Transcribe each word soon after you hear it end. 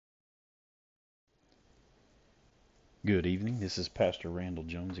Good evening. This is Pastor Randall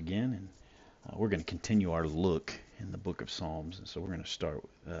Jones again, and we're going to continue our look in the book of Psalms. And so we're going to start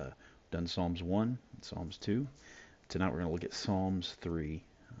with done Psalms 1 and Psalms 2. Tonight we're going to look at Psalms 3.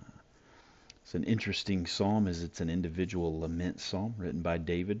 It's an interesting psalm as it's an individual lament psalm written by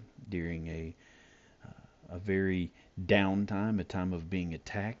David during a very down time, a time of being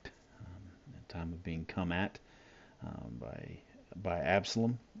attacked, a time of being come at by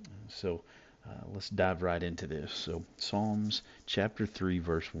Absalom. So let's dive right into this. So Psalms chapter 3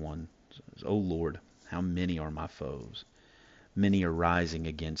 verse 1 says, O Lord, how many are my foes? Many are rising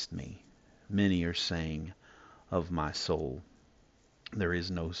against me. Many are saying of my soul, there is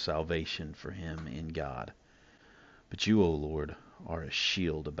no salvation for him in God. But you, O Lord, are a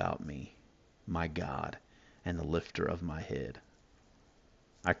shield about me, my God, and the lifter of my head.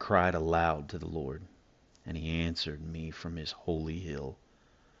 I cried aloud to the Lord, and he answered me from his holy hill.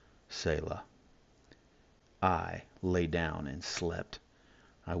 Selah. I lay down and slept.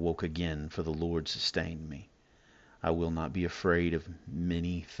 I woke again, for the Lord sustained me. I will not be afraid of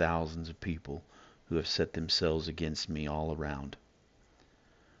many thousands of people who have set themselves against me all around.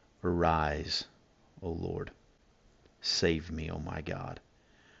 Arise, O Lord. Save me, O my God.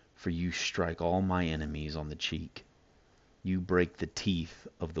 For you strike all my enemies on the cheek. You break the teeth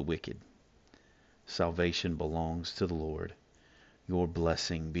of the wicked. Salvation belongs to the Lord. Your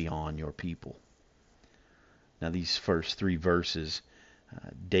blessing be on your people. Now these first three verses,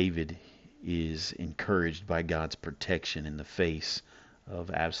 David is encouraged by God's protection in the face of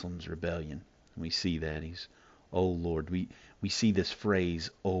Absalom's rebellion. We see that he's, oh Lord. We see this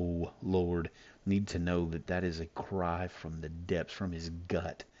phrase, oh Lord. Need to know that that is a cry from the depths, from his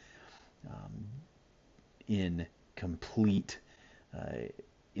gut, um, in complete, uh,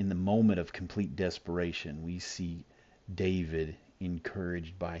 in the moment of complete desperation. We see David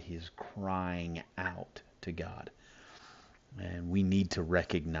encouraged by his crying out to God. And we need to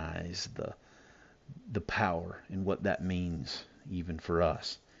recognize the power and what that means even for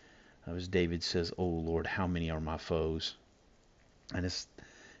us. As David says, "Oh Lord, how many are my foes?" And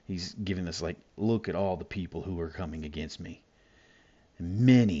he's giving this like, look at all the people who are coming against me. And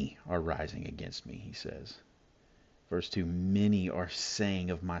many are rising against me, he says. Verse 2, many are saying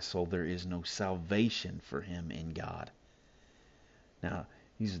of my soul, there is no salvation for him in God. Now,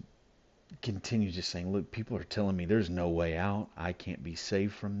 he's continues just saying, look, people are telling me there's no way out. I can't be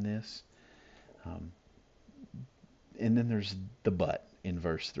saved from this. Um, and then there's the but in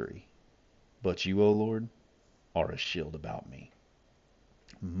verse 3. But you, O Lord, are a shield about me,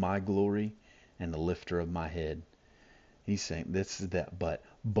 my glory and the lifter of my head. He's saying this is that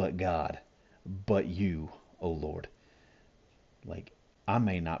but God, but you, O Lord. Like, I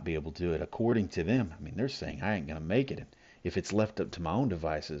may not be able to do it according to them. I mean, they're saying I ain't going to make it. And if it's left up to my own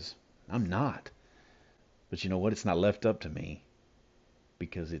devices, I'm not. But you know what? It's not left up to me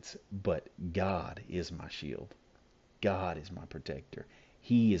because but God is my shield. God is my protector.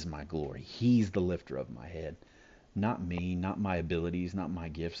 He is my glory. He's the lifter of my head. Not me, not my abilities, not my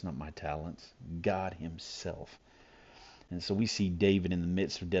gifts, not my talents. God himself. And so we see David in the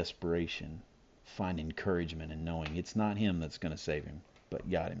midst of desperation find encouragement in knowing it's not him that's going to save him, but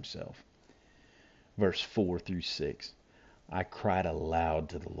God himself. Verse 4 through 6. I cried aloud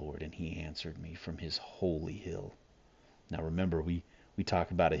to the Lord, and he answered me from his holy hill. Now remember, we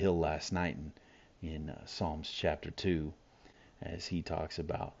talked about a hill last night in Psalms chapter 2, as he talks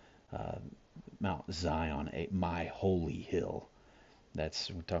about uh, Mount Zion, my holy hill. We're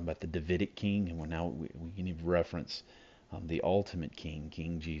talking about the Davidic king, and we can even reference the ultimate king,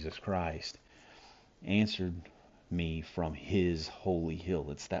 King Jesus Christ, answered me from his holy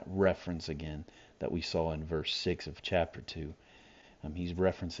hill. It's that reference again that we saw in verse 6 of chapter 2. He's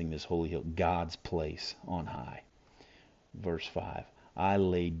referencing this holy hill, God's place on high. Verse 5, I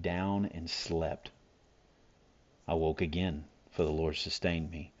lay down and slept. I woke again, for the Lord sustained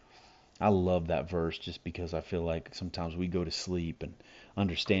me. I love that verse just because I feel like sometimes we go to sleep and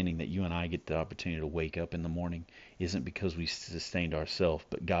understanding that you and I get the opportunity to wake up in the morning isn't because we sustained ourselves,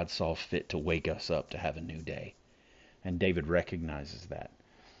 but God saw fit to wake us up to have a new day. And David recognizes that.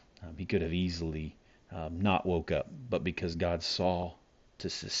 He could have easily not woke up, but because God saw to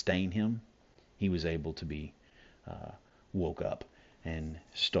sustain him, he was able to be uh, woke up and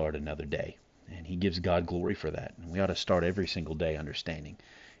start another day. And he gives God glory for that. And we ought to start every single day understanding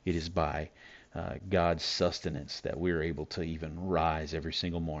it is by God's sustenance that we're able to even rise every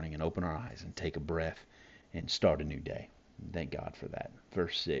single morning and open our eyes and take a breath and start a new day. Thank God for that.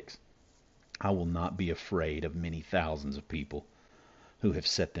 Verse 6, I will not be afraid of many thousands of people who have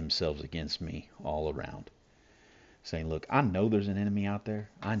set themselves against me all around. Saying, look, I know there's an enemy out there.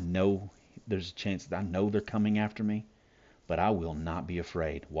 I know there's a chance that I know they're coming after me. but I will not be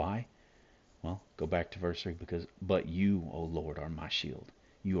afraid. Why? Well, go back to verse 3, because, but you, O Lord, are my shield.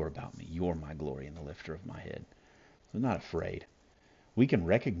 You are about me. You are my glory and the lifter of my head. I'm not afraid. We can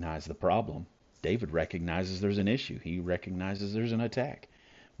recognize the problem. David recognizes there's an issue. He recognizes there's an attack.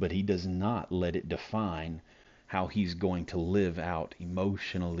 But he does not let it define how he's going to live out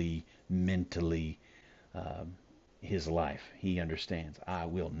emotionally, mentally, his life. He understands, I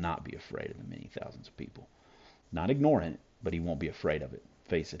will not be afraid of the many thousands of people. Not ignoring it, but he won't be afraid of it.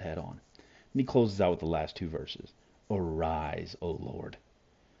 Face it head on. And he closes out with the last two verses. Arise, O Lord.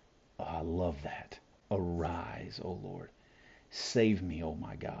 Oh, I love that. Arise, O Lord. Save me, O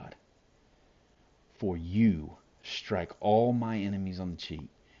my God. For you strike all my enemies on the cheek.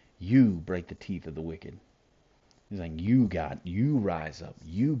 You break the teeth of the wicked. He's saying, you, God, you rise up.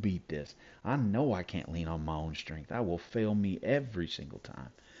 You beat this. I know I can't lean on my own strength. I will fail me every single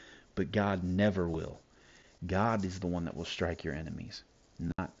time. But God never will. God is the one that will strike your enemies,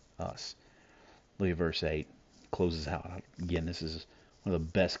 not us. Look at verse 8. Closes out. Again, this is one of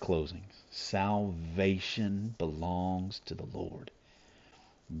the best closings. Salvation belongs to the Lord.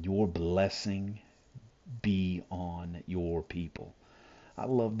 Your blessing be on your people. I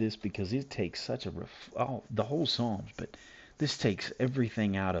love this because it takes such a the whole Psalms, but this takes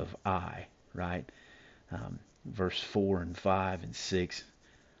everything out of I, right? Verse 4 and 5 and 6.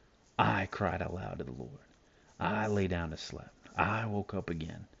 I cried out loud to the Lord. I lay down and slept. I woke up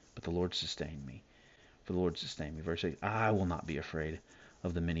again, but the Lord sustained me. For the Lord sustained me. Verse 8, I will not be afraid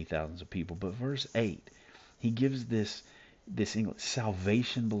of the many thousands of people. But verse 8, he gives this English,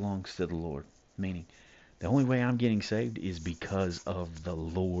 salvation belongs to the Lord. Meaning, the only way I'm getting saved is because of the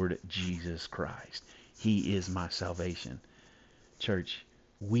Lord Jesus Christ. He is my salvation. Church,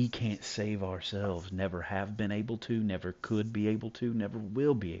 we can't save ourselves. Never have been able to, never could be able to, never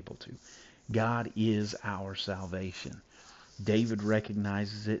will be able to. God is our salvation. David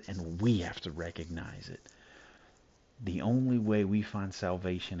recognizes it, and we have to recognize it. The only way we find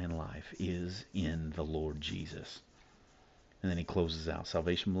salvation in life is in the Lord Jesus. And then he closes out,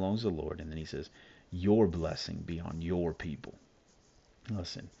 salvation belongs to the Lord. And then he says, your blessing be on your people.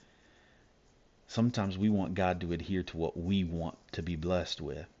 Listen, sometimes we want God to adhere to what we want to be blessed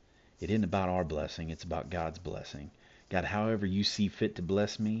with. It isn't about our blessing, it's about God's blessing. God, however you see fit to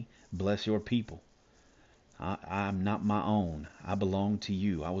bless me, bless your people. I'm not my own. I belong to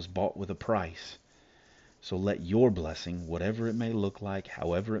you. I was bought with a price. So let your blessing, whatever it may look like,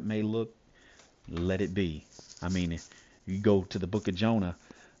 however it may look, let it be. I mean, if you go to the book of Jonah,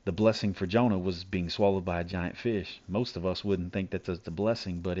 the blessing for Jonah was being swallowed by a giant fish. Most of us wouldn't think that's a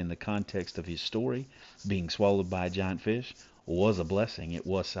blessing, but in the context of his story, being swallowed by a giant fish was a blessing. It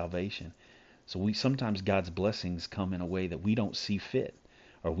was salvation. So sometimes God's blessings come in a way that we don't see fit,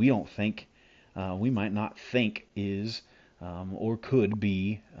 or we don't think, we might not think is or could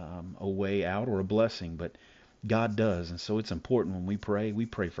be a way out or a blessing, but God does. And so it's important when we pray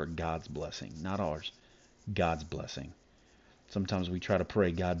for God's blessing, not ours, God's blessing. Sometimes we try to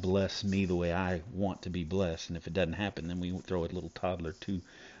pray, God bless me the way I want to be blessed, and if it doesn't happen, then we throw a little toddler,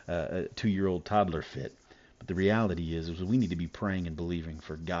 a 2-year-old toddler fit. But the reality is we need to be praying and believing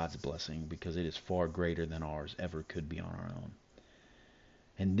for God's blessing, because it is far greater than ours ever could be on our own.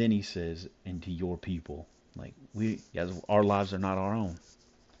 And then he says, and to your people, like our lives are not our own.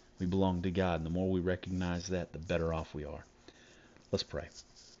 We belong to God. And the more we recognize that, the better off we are. Let's pray.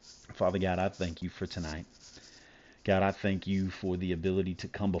 Father God, I thank you for tonight. God, I thank you for the ability to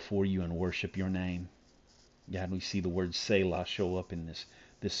come before you and worship your name. God, we see the word Selah show up in this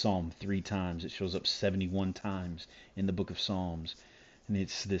psalm 3 times. It shows up 71 times in the book of Psalms. And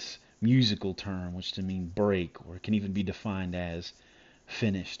it's this musical term, which to mean break, or it can even be defined as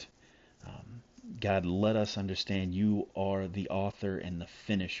finished. God, let us understand you are the author and the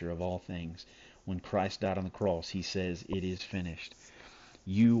finisher of all things. When Christ died on the cross, he says, it is finished.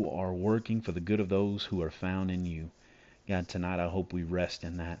 You are working for the good of those who are found in you. God, tonight I hope we rest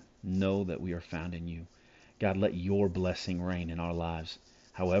in that. Know that we are found in you. God, let your blessing reign in our lives.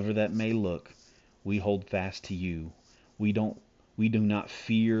 However that may look, we hold fast to you. We do not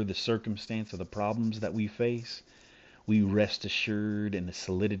fear the circumstance or the problems that we face. We rest assured in the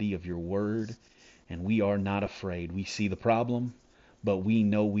solidity of your word, and we are not afraid. We see the problem, but we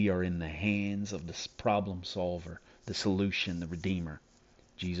know we are in the hands of the problem solver, the solution, the Redeemer,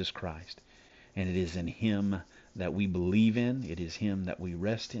 Jesus Christ. And it is in him that we believe in. It is him that we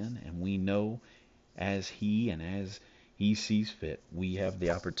rest in, and we know as he sees fit, we have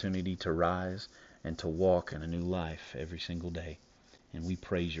the opportunity to rise and to walk in a new life every single day. And we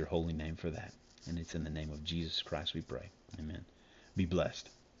praise your holy name for that. And it's in the name of Jesus Christ we pray. Amen. Be blessed.